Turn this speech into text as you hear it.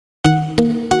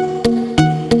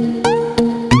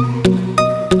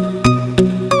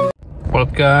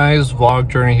guys, Vlog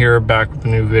Journey here, back with a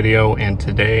new video, and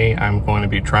today I'm going to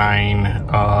be trying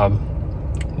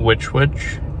Which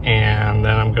Wich, and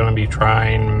then I'm going to be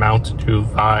trying Mountain Dew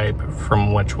Vibe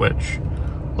from Which Wich.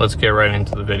 Let's get right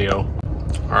into the video.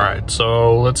 Alright,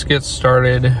 so let's get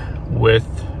started with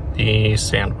the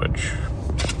sandwich.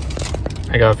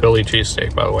 I got a Philly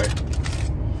cheesesteak, by the way.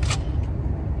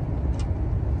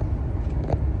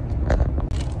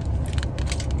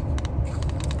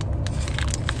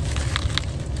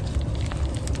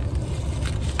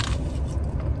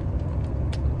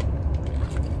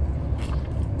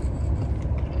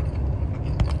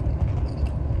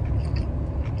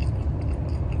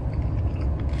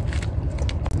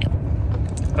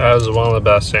 That is one of the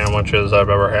best sandwiches I've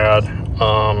ever had.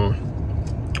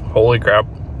 Holy crap.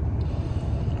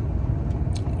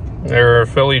 Their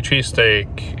Philly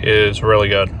cheesesteak is really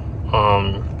good.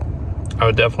 I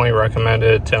would definitely recommend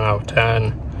it, 10 out of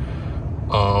 10.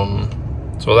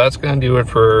 So that's going to do it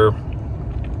for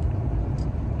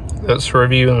this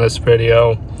review in this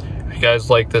video. If you guys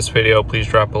like this video, please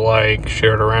drop a like,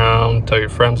 share it around, tell your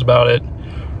friends about it.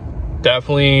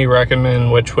 Definitely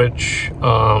recommend Which Wich.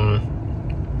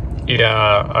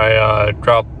 Yeah, I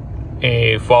dropped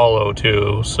a follow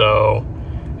too, so,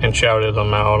 and shouted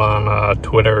them out on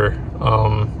Twitter.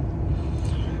 I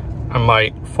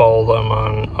might follow them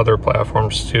on other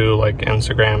platforms too, like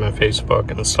Instagram and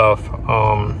Facebook and stuff.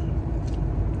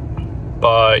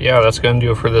 But yeah, that's gonna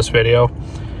do it for this video,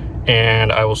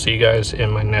 and I will see you guys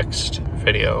in my next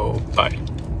video. Bye.